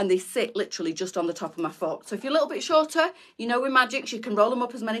me and they sit literally just on the top of my foot. So if you're a little bit shorter, you know with Magics, you can roll them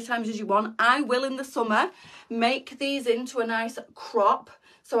up as many times as you want. I will in the summer make these into a nice crop.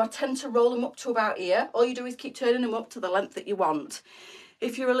 So I tend to roll them up to about here. All you do is keep turning them up to the length that you want.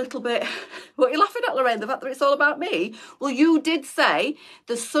 If you're a little bit, what are you laughing at, Lorraine? The fact that it's all about me? Well, you did say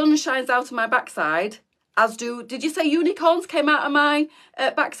the sun shines out of my backside, as did you say unicorns came out of my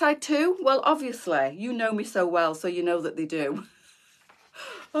backside too? Well, obviously, you know me so well, so you know that they do.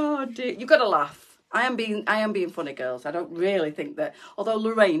 Oh dear, you've got to laugh. I am being funny, girls. I don't really think that, although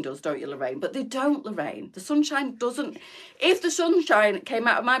Lorraine does, don't you, Lorraine? But they don't, Lorraine. The sunshine doesn't. If the sunshine came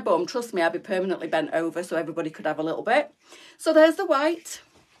out of my bum, trust me, I'd be permanently bent over so everybody could have a little bit. So there's the white.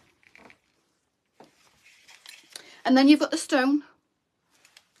 And then you've got the stone.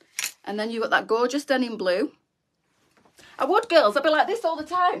 And then you've got that gorgeous denim blue. I would, girls. I'd be like this all the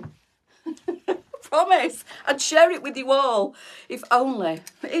time. Promise. I'd share it with you all. If only.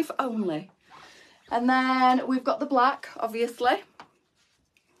 If only. And then we've got the black, obviously.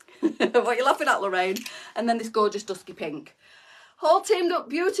 What are you laughing at, Lorraine? And then this gorgeous dusky pink. All teamed up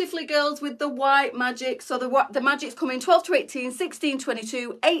beautifully, girls, with the white Magic. So the Magics come in 12 to 18,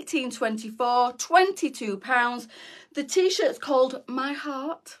 16.22, 18.24, £22. The T-shirt's called My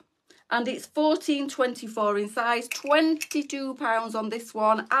Heart. And it's 14.24 in size, £22 on this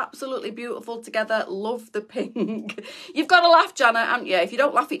one. Absolutely beautiful together. Love the pink. You've got to laugh, Jana, haven't you? If you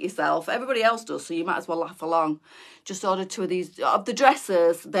don't laugh at yourself, everybody else does, so you might as well laugh along. Just ordered two of these. Of the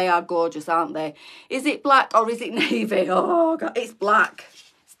dresses, they are gorgeous, aren't they? Is it black or is it navy? Oh, God, it's black.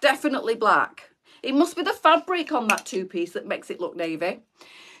 It's definitely black. It must be the fabric on that two-piece that makes it look navy.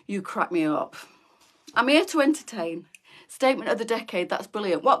 You crack me up. I'm here to entertain. Statement of the decade, that's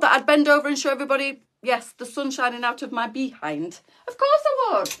brilliant. What, that I'd bend over and show everybody, yes, the sun shining out of my behind? Of course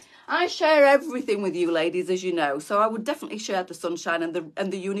I would. I share everything with you ladies, as you know, so I would definitely share the sunshine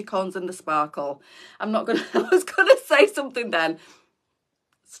and the unicorns and the sparkle. I'm not gonna, I was gonna say something then.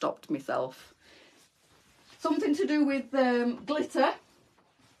 Stopped myself. Something to do with glitter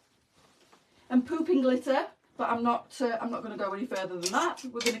and pooping glitter, but I'm not gonna go any further than that.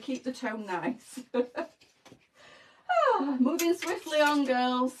 We're gonna keep the tone nice. Moving swiftly on,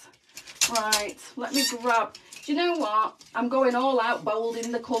 girls. Right, let me grab. Do you know what? I'm going all out bold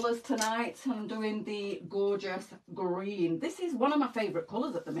in the colours tonight. I'm doing the gorgeous green. This is one of my favourite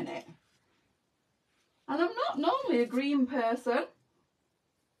colours at the minute. And I'm not normally a green person.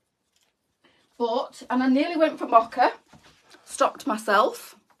 But, and I nearly went for mocha. Stopped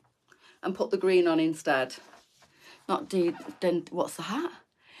myself and put the green on instead. Not what's that?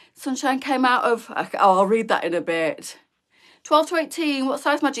 Sunshine came out of, oh, I'll read that in a bit. 12 to 18, what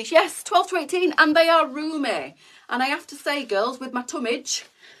size Magics? Yes, 12 to 18, and they are roomy. And I have to say, girls, with my tummage,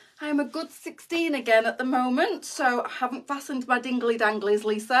 I am a good 16 again at the moment. So I haven't fastened my dingly danglies,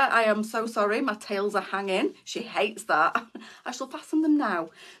 Lisa. I am so sorry, my tails are hanging. She hates that. I shall fasten them now.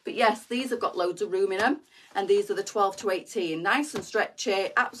 But yes, these have got loads of room in them. And these are the 12 to 18. Nice and stretchy,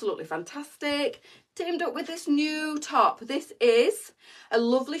 absolutely fantastic. Teamed up with this new top. This is a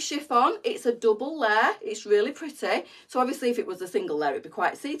lovely chiffon. It's a double layer. It's really pretty. So obviously if it was a single layer, it'd be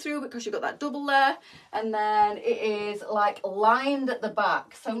quite see-through because you've got that double layer. And then it is like lined at the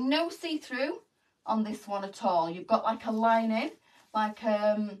back. So no see-through on this one at all. You've got like a lining, like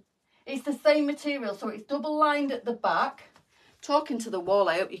it's the same material. So it's double lined at the back. Talking to the wall,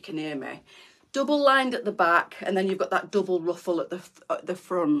 I hope you can hear me. Double lined at the back, and then you've got that double ruffle at the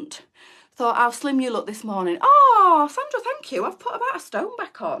front. Thought, how slim you look this morning. Oh, Sandra, thank you. I've put about a stone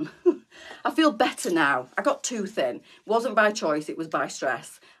back on. I feel better now. I got too thin. Wasn't by choice, it was by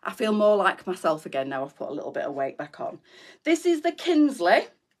stress. I feel more like myself again now. I've put a little bit of weight back on. This is the Kinsley.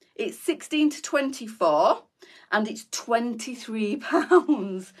 It's 16 to 24, and it's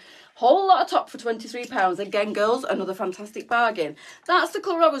 £23. Whole lot of top for £23. Again, girls, another fantastic bargain. That's the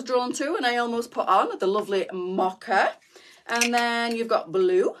colour I was drawn to and I almost put on, the lovely mocha. And then you've got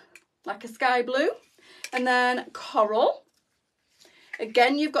blue, like a sky blue. And then coral.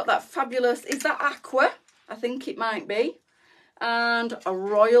 Again, you've got that fabulous, is that aqua? I think it might be. And a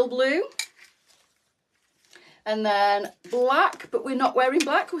royal blue. And then black, but we're not wearing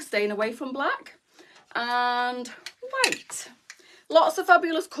black. We're staying away from black. And white. Lots of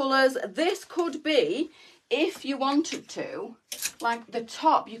fabulous colours. This could be, if you wanted to, like the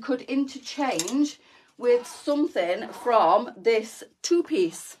top, you could interchange with something from this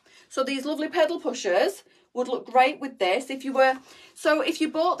two-piece. So these lovely pedal pushers would look great with this. If you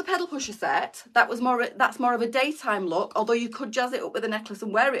bought the pedal pusher set, that's more of a daytime look, although you could jazz it up with a necklace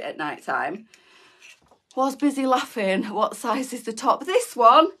and wear it at night time. Was busy laughing. What size is the top? This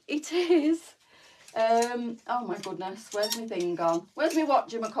one, it is. Oh my goodness, where's my thing gone? Where's my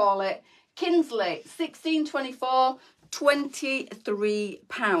whatchamacallit? Kinsley, 1624,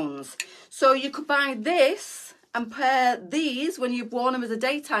 £23. So you could buy this and pair these when you've worn them as a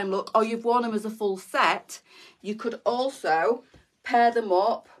daytime look, or you've worn them as a full set. You could also pair them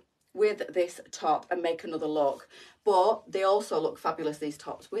up with this top and make another look. But they also look fabulous, these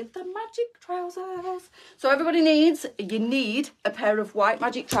tops, with the magic trousers. So everybody you need a pair of white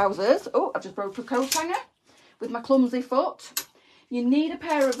magic trousers. Oh, I've just broke a coat hanger with my clumsy foot. You need a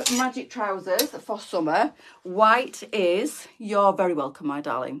pair of magic trousers for summer. White is, you're very welcome, my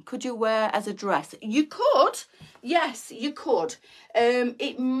darling. Could you wear as a dress? You could. Yes, you could.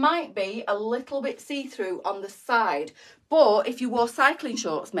 It might be a little bit see-through on the side, but if you wore cycling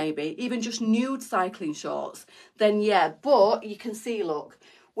shorts, maybe, even just nude cycling shorts, then yeah. But you can see, look,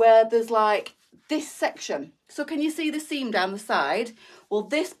 where there's like this section. So can you see the seam down the side? Well,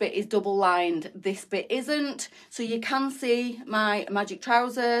 this bit is double lined, this bit isn't. So you can see my magic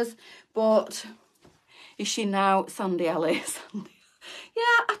trousers, but is she now Sandy Alice?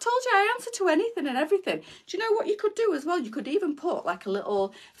 Yeah, I told you I answer to anything and everything. Do you know what you could do as well? You could even put like a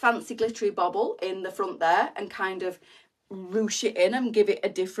little fancy glittery bobble in the front there and kind of ruche it in and give it a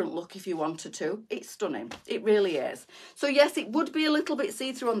different look if you wanted to. It's stunning. It really is. So yes, it would be a little bit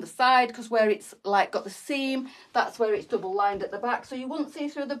see-through on the side because where it's like got the seam, that's where it's double lined at the back. So you wouldn't see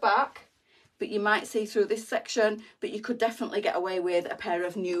through the back, but you might see through this section. But you could definitely get away with a pair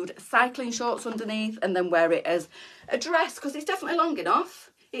of nude cycling shorts underneath and then wear it as a dress because it's definitely long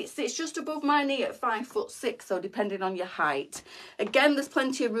enough. It's just above my knee at 5'6", so depending on your height. Again, there's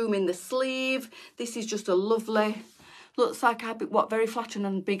plenty of room in the sleeve. This is just a lovely, looks like I've been, very flattering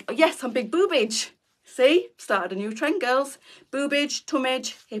and big. Oh, yes, I'm big boobage. See, started a new trend, girls. Boobage,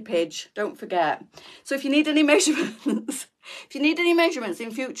 tummage, hippage. Don't forget. So if you need any measurements,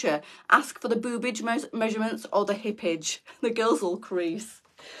 in future, ask for the boobage measurements or the hippage. The girls will crease.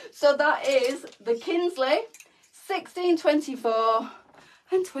 So that is the Kinsley, 1624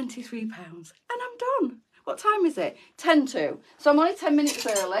 and £23. And I'm done. What time is it? 10 to. So I'm only 10 minutes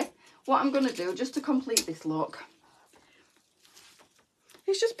early. What I'm going to do, just to complete this look,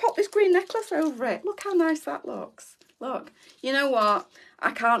 is just pop this green necklace over it. Look how nice that looks. Look, you know what?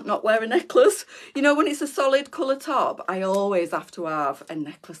 I can't not wear a necklace. You know, when it's a solid colour top, I always have to have a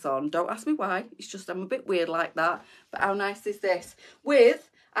necklace on. Don't ask me why. It's just I'm a bit weird like that. But how nice is this?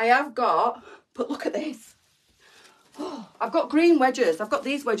 I have got, but look at this. Oh, I've got green wedges. I've got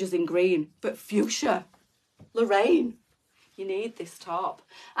these wedges in green, but fuchsia. Lorraine, you need this top.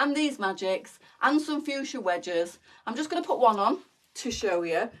 And these magics and some fuchsia wedges. I'm just going to put one on to show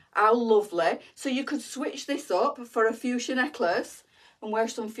you how lovely. So you could switch this up for a fuchsia necklace and wear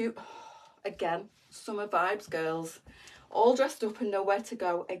some again, summer vibes, girls. All dressed up and nowhere to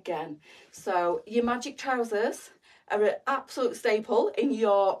go again. So your magic trousers are an absolute staple in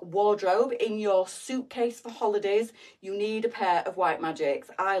your wardrobe, in your suitcase for holidays. You need a pair of white magics.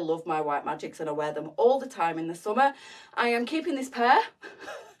 I love my white magics and I wear them all the time in the summer. I am keeping this pair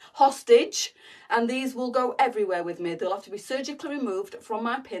hostage, and these will go everywhere with me. They'll have to be surgically removed from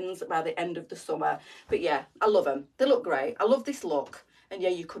my pins by the end of the summer. But yeah, I love them. They look great. I love this look. And yeah,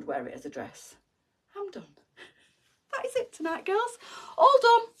 you could wear it as a dress. I'm done. That is it tonight, girls. All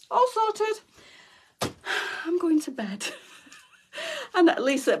done. All sorted. I'm going to bed. And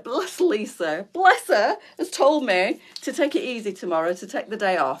Lisa, bless her, has told me to take it easy tomorrow, to take the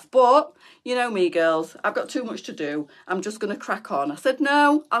day off. But you know me, girls, I've got too much to do. I'm just going to crack on. I said,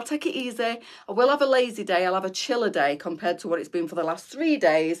 no, I'll take it easy. I will have a lazy day. I'll have a chiller day compared to what it's been for the last 3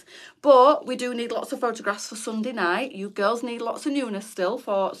 days. But we do need lots of photographs for Sunday night. You girls need lots of newness still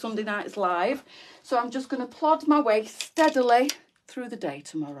for Sunday night's live. So I'm just going to plod my way steadily through the day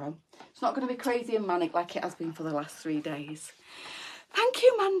tomorrow. It's not going to be crazy and manic like it has been for the last 3 days. Thank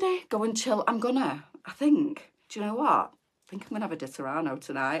you, Mandy. Go and chill. I think, do you know what? I think I'm going to have a Disaronno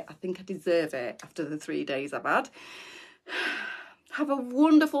tonight. I think I deserve it after the 3 days I've had. Have a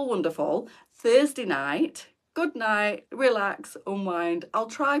wonderful, wonderful Thursday night. Good night, relax, unwind. I'll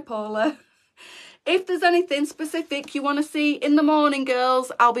try, Paula. If there's anything specific you want to see in the morning,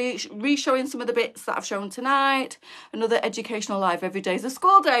 girls, I'll be re-showing some of the bits that I've shown tonight. Another educational live every day is a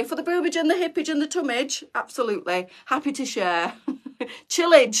school day for the boobage and the hippage and the tummage. Absolutely. Happy to share.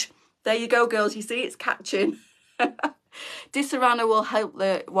 Chillage. There you go, girls. You see, it's catching. Disaronno will help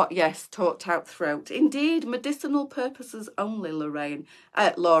the, yes, talked out throat. Indeed, medicinal purposes only, Lorraine.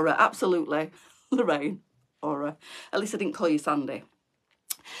 Laura, absolutely. Lorraine, Laura. At least I didn't call you Sandy.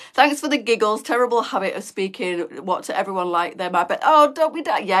 Thanks for the giggles. Terrible habit of speaking what to everyone like they're my best. Oh, don't be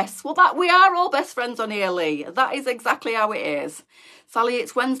that. Yes, well, that we are all best friends on here, Lee. That is exactly how it is. Sally,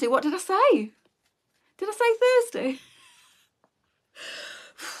 it's Wednesday. What did I say? Did I say Thursday?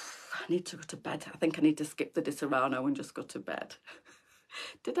 I need to go to bed. I think I need to skip the Disaronno and just go to bed.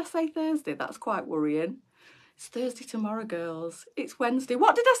 Did I say Thursday? That's quite worrying. It's Thursday tomorrow, girls. It's Wednesday.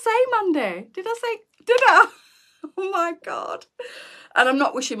 What did I say, Monday? Did I? Oh my God. And I'm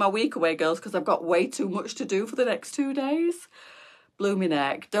not wishing my week away, girls, because I've got way too much to do for the next 2 days. Blew me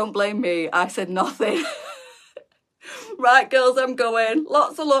neck. Don't blame me. I said nothing. Right, girls, I'm going.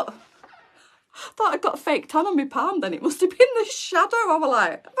 Lots of luck. I thought I'd got fake tan on my palm then. It must have been the shadow. I was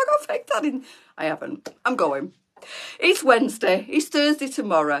like, have I got fake tan in? I haven't. I'm going. It's Wednesday. It's Thursday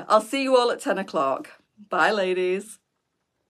tomorrow. I'll see you all at 10 o'clock. Bye, ladies.